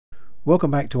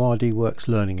Welcome back to RDWorks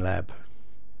Learning Lab.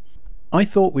 I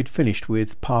thought we'd finished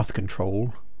with path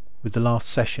control with the last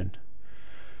session,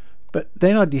 but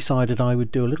then I decided I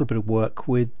would do a little bit of work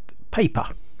with paper.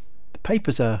 The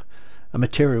paper's a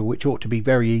material which ought to be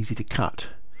very easy to cut.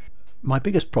 My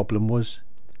biggest problem was,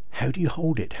 how do you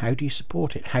hold it? How do you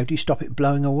support it? How do you stop it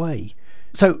blowing away?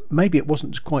 So maybe it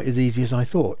wasn't quite as easy as I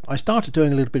thought. I started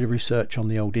doing a little bit of research on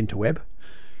the old interweb.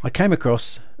 I came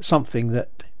across something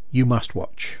that you must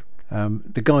watch.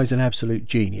 The guy's an absolute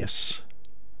genius,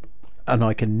 and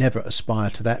I can never aspire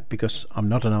to that because I'm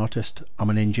not an artist, I'm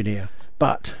an engineer.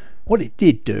 But what it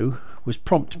did do was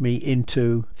prompt me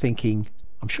into thinking,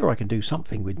 I'm sure I can do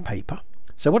something with paper.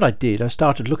 So what I did, I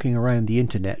started looking around the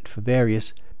internet for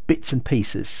various bits and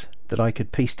pieces that I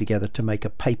could piece together to make a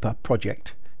paper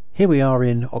project. Here we are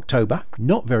in October,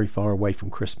 not very far away from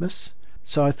Christmas.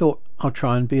 So I thought I'll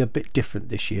try and be a bit different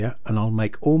this year, and I'll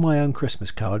make all my own Christmas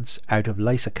cards out of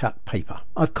laser cut paper.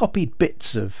 I've copied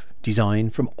bits of design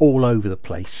from all over the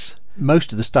place.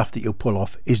 Most of the stuff that you'll pull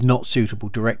off is not suitable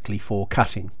directly for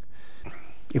cutting.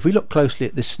 If we look closely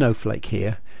at this snowflake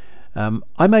here,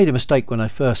 I made a mistake when I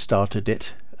first started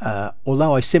it.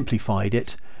 Although I simplified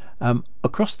it,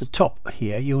 across the top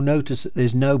here you'll notice that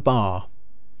there's no bar.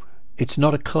 It's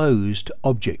not a closed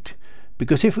object,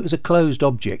 because if it was a closed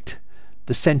object,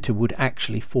 the center would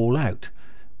actually fall out.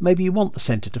 Maybe you want the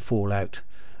center to fall out.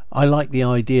 I like the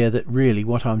idea that really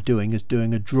what I'm doing is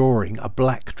doing a drawing, a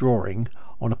black drawing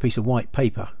on a piece of white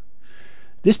paper.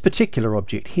 This particular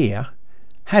object here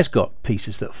has got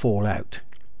pieces that fall out,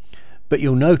 but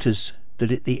you'll notice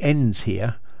that at the ends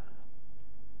here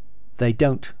they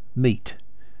don't meet,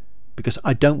 because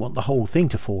I don't want the whole thing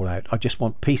to fall out, I just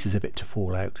want pieces of it to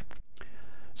fall out.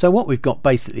 So what we've got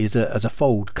basically is a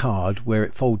fold card where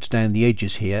it folds down the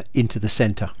edges here into the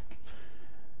center.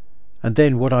 And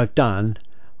then what I've done,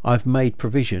 I've made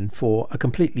provision for a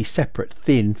completely separate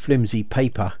thin flimsy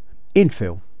paper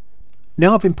infill.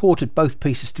 Now I've imported both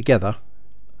pieces together.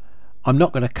 I'm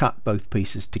not going to cut both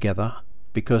pieces together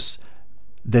because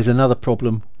there's another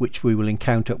problem which we will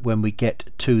encounter when we get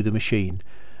to the machine.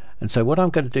 And so what I'm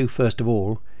going to do first of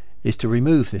all is to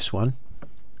remove this one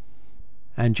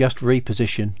and just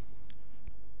reposition.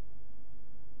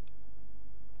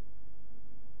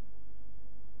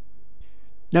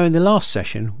 Now in the last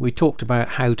session we talked about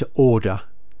how to order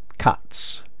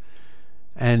cuts,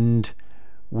 and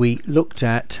we looked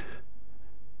at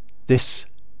this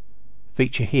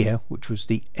feature here, which was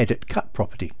the edit cut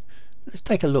property. Let's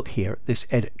take a look here at this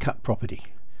edit cut property,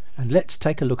 and let's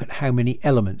take a look at how many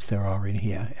elements there are in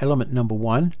here. Element number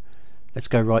 1, let's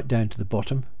go right down to the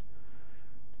bottom,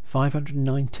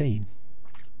 519.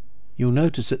 You'll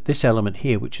notice that this element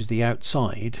here, which is the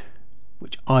outside,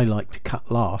 which I like to cut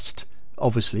last,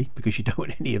 obviously because you don't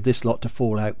want any of this lot to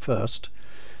fall out first,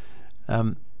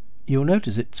 you'll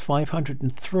notice it's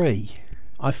 503.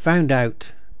 I found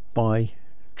out by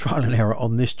trial and error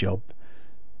on this job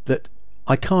that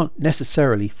I can't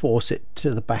necessarily force it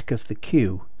to the back of the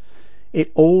queue.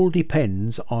 It all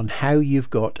depends on how you've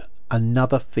got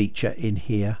another feature in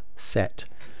here set.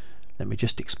 Let me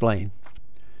just explain.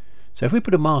 So if we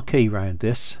put a marquee around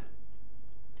this,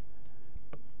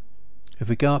 if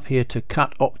we go up here to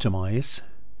cut optimize,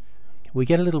 we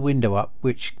get a little window up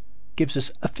which gives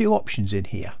us a few options in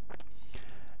here,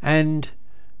 and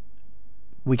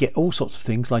we get all sorts of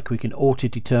things, like we can auto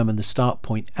determine the start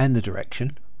point and the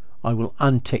direction. I will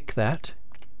untick that.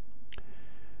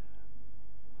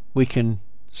 We can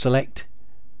select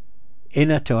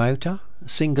inner to outer,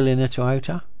 single inner to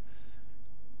outer.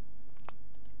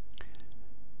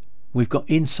 We've got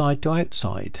inside to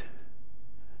outside,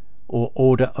 or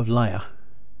order of layer.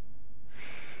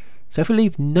 So if we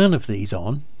leave none of these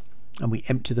on and we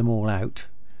empty them all out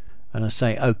and I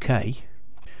say OK,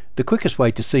 the quickest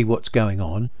way to see what's going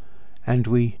on, and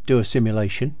we do a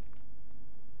simulation,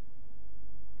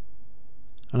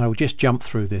 and I will just jump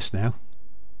through this now.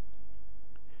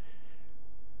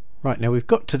 Right, now we've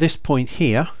got to this point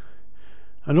here,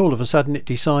 and all of a sudden it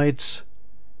decides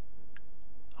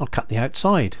I'll cut the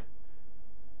outside,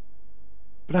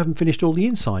 but I haven't finished all the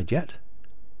inside yet.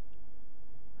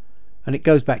 And it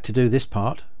goes back to do this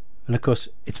part, and of course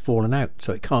it's fallen out,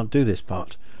 so it can't do this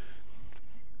part.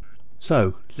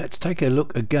 So let's take a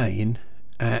look again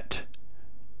at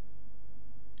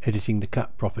editing the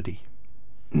cut property.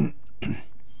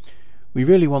 We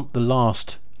really want the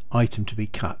last item to be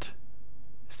cut.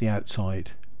 It's the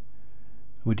outside.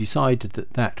 We decided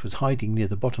that that was hiding near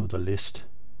the bottom of the list.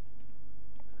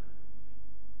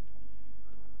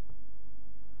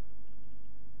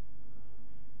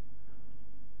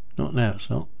 Not now, it's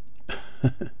not.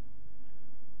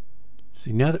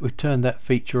 See, now that we've turned that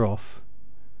feature off,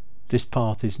 this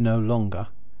path is no longer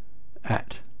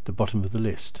at the bottom of the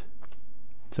list.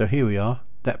 So here we are,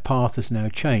 that path has now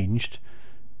changed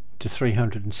to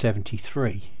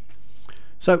 373.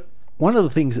 So one of the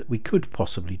things that we could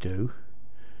possibly do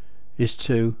is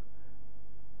to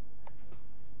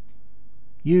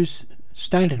use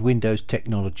standard Windows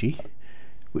technology,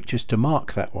 which is to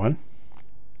mark that one,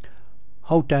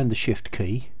 hold down the Shift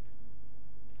key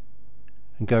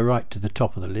and go right to the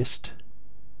top of the list,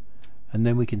 and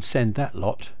then we can send that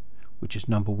lot, which is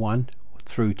number 1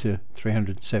 through to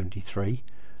 373,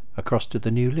 across to the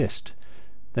new list.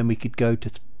 Then we could go to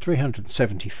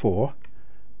 374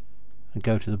 and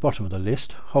go to the bottom of the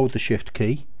list, hold the Shift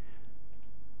key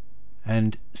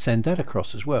and send that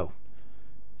across as well.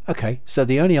 Okay, so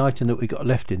the only item that we got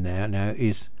left in there now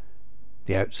is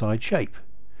the outside shape,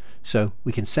 so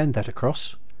we can send that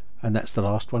across, and that's the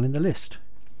last one in the list.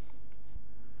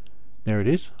 There it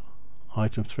is,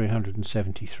 item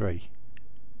 373.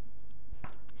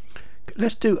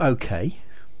 Let's do OK,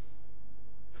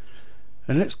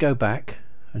 and let's go back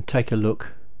and take a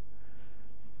look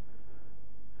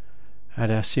at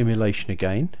our simulation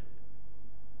again.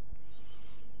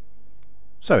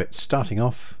 So it's starting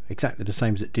off exactly the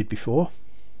same as it did before.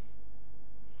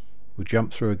 We'll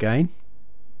jump through again.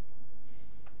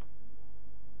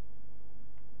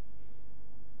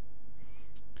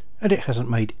 And it hasn't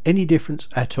made any difference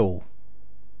at all.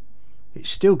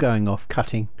 It's still going off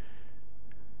cutting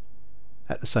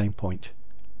at the same point.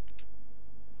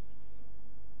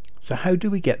 So how do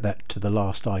we get that to the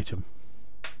last item?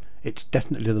 It's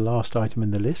definitely the last item in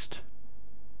the list.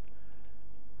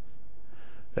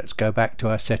 Let's go back to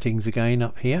our settings again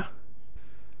up here.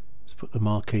 Let's put the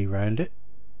marquee around it.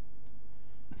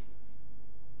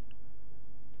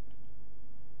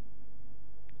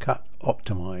 Cut,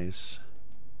 optimize.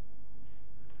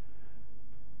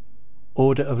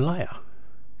 Order of layer.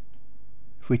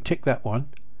 If we tick that one,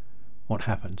 what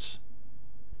happens?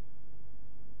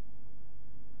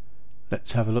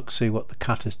 Let's have a look, see what the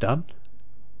cut has done.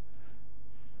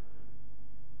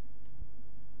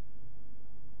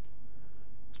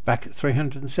 Back at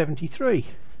 373.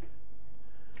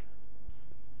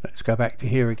 Let's go back to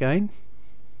here again.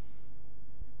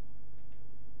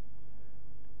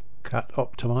 Cut,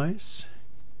 optimize.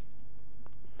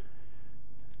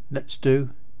 Let's do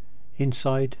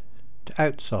inside to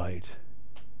outside.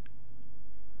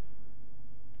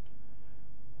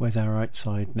 Where's our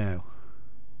outside now?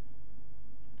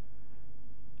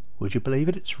 Would you believe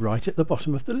it? It's right at the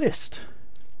bottom of the list.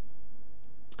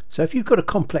 So if you've got a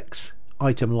complex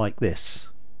item like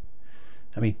this,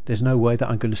 I mean, there's no way that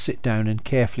I'm going to sit down and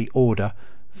carefully order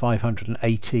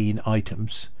 518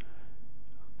 items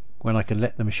when I can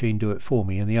let the machine do it for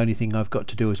me, and the only thing I've got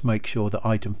to do is make sure that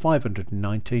item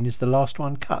 519 is the last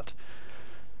one cut.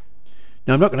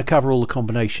 Now I'm not going to cover all the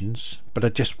combinations, but I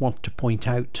just want to point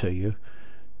out to you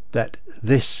that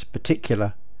this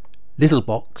particular little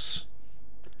box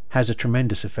has a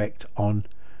tremendous effect on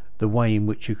the way in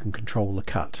which you can control the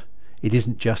cut. It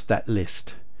isn't just that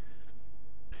list.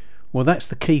 Well, that's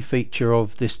the key feature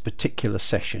of this particular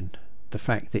session, the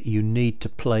fact that you need to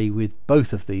play with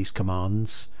both of these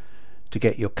commands to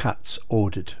get your cuts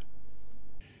ordered.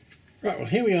 Right, well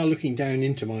here we are looking down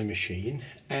into my machine,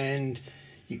 and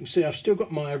you can see I've still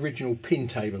got my original pin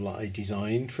table that I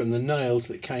designed from the nails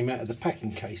that came out of the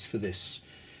packing case for this.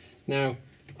 Now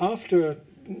after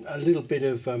a little bit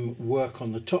of work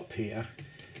on the top here,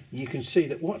 you can see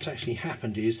that what's actually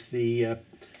happened is the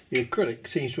acrylic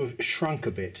seems to have shrunk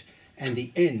a bit, and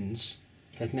the ends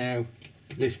have now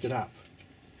lifted up,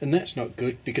 and that's not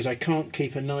good because I can't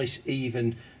keep a nice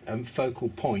even focal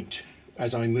point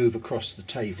as I move across the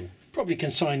table. Probably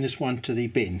consign this one to the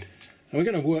bin. And we're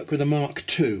going to work with a Mark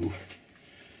II.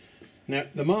 Now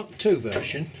the Mark II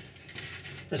version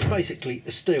is basically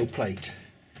a steel plate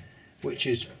which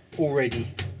is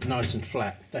already nice and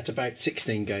flat. That's about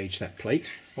 16 gauge, that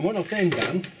plate. And what I've then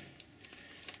done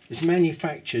is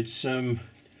manufactured some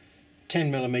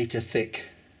 10mm thick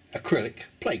acrylic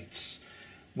plates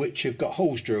which have got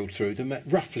holes drilled through them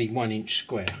at roughly 1 inch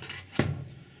square.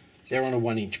 They're on a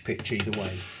 1 inch pitch either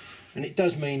way, and it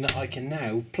does mean that I can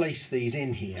now place these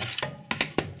in here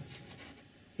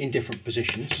in different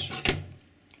positions.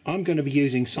 I'm going to be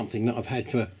using something that I've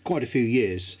had for quite a few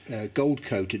years, gold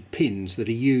coated pins that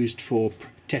are used for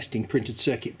testing printed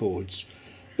circuit boards.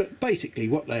 But basically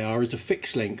what they are is a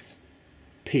fixed length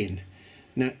pin.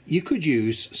 Now you could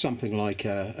use something like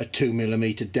a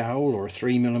 2mm dowel or a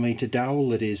 3mm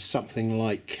dowel that is something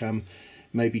like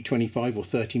maybe 25 or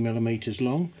 30mm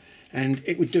long, and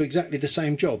it would do exactly the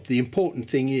same job. The important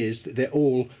thing is that they're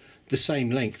all the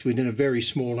same length within a very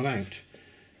small amount.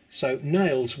 So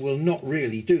nails will not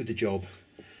really do the job.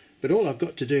 But all I've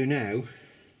got to do now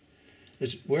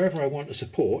is wherever I want to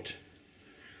support,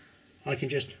 I can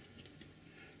just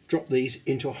drop these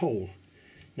into a hole.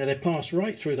 Now they pass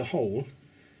right through the hole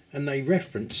and they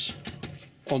reference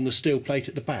on the steel plate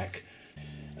at the back.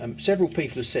 Several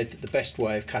people have said that the best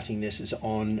way of cutting this is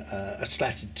on a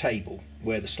slatted table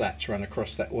where the slats run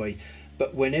across that way,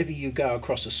 but whenever you go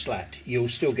across a slat you'll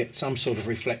still get some sort of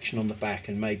reflection on the back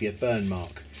and maybe a burn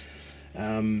mark.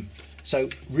 So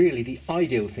really the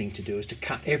ideal thing to do is to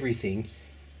cut everything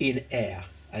in air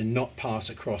and not pass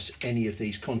across any of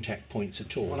these contact points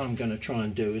at all. What I'm going to try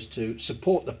and do is to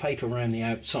support the paper around the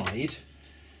outside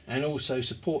and also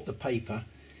support the paper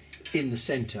in the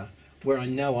centre where I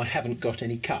know I haven't got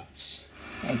any cuts.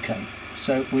 Okay,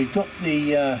 so we've got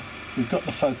the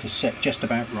focus set just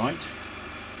about right.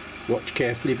 Watch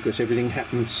carefully because everything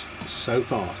happens so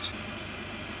fast.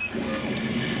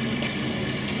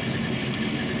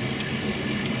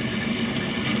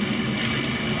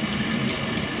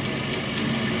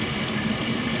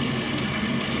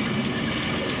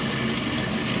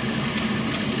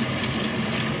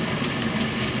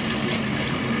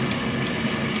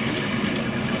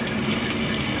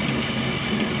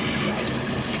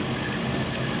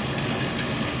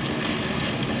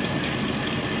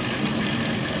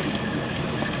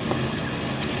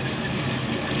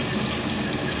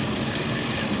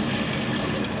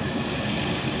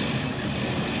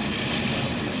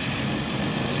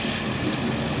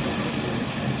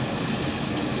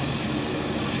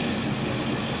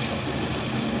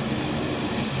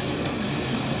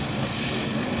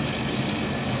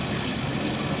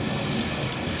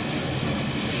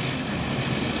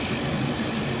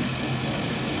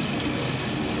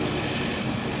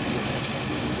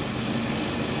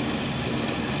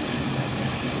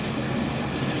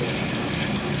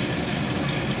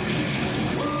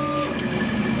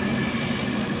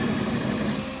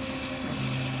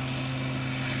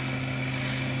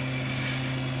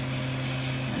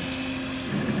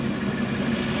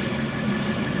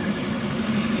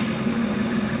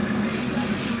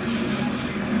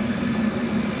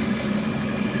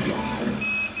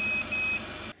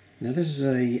 Now this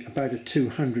is about a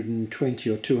 220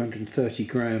 or 230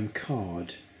 gram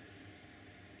card,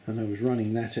 and I was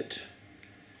running that at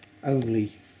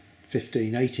only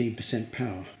 18%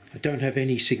 power. I don't have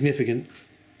any significant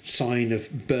sign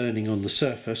of burning on the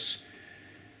surface,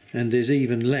 and there's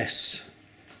even less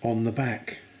on the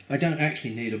back. I don't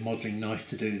actually need a modelling knife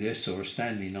to do this, or a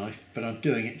Stanley knife, but I'm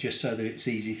doing it just so that it's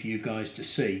easy for you guys to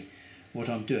see what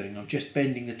I'm doing. I'm just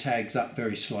bending the tags up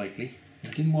very slightly. I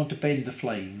didn't want to bend the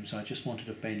flames, I just wanted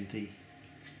to bend the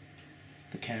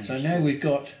canvas. So now we've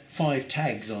got 5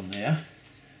 tags on there,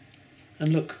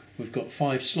 and look, we've got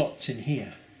 5 slots in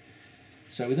here.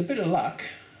 So with a bit of luck,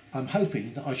 I'm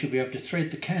hoping that I should be able to thread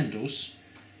the candles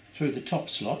through the top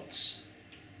slots,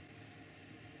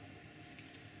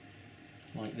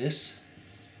 like this,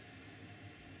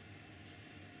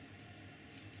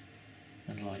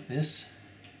 and like this,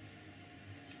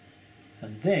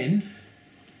 and then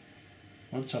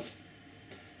once I've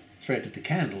threaded the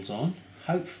candles on,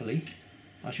 hopefully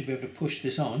I should be able to push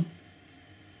this on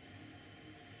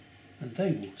and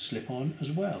they will slip on as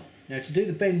well. Now to do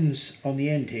the bends on the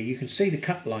end here, you can see the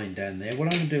cut line down there. What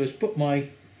I'm going to do is put my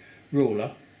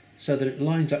ruler so that it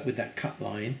lines up with that cut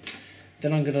line.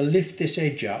 Then I'm going to lift this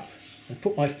edge up and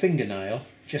put my fingernail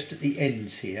just at the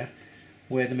ends here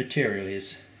where the material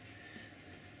is.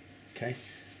 Okay,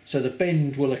 so the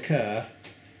bend will occur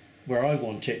where I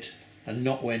want it and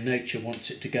not where nature wants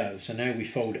it to go. So now we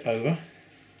fold it over.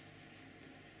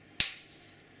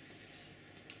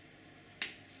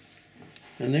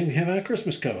 And then we have our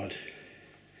Christmas card.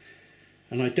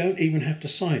 And I don't even have to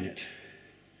sign it.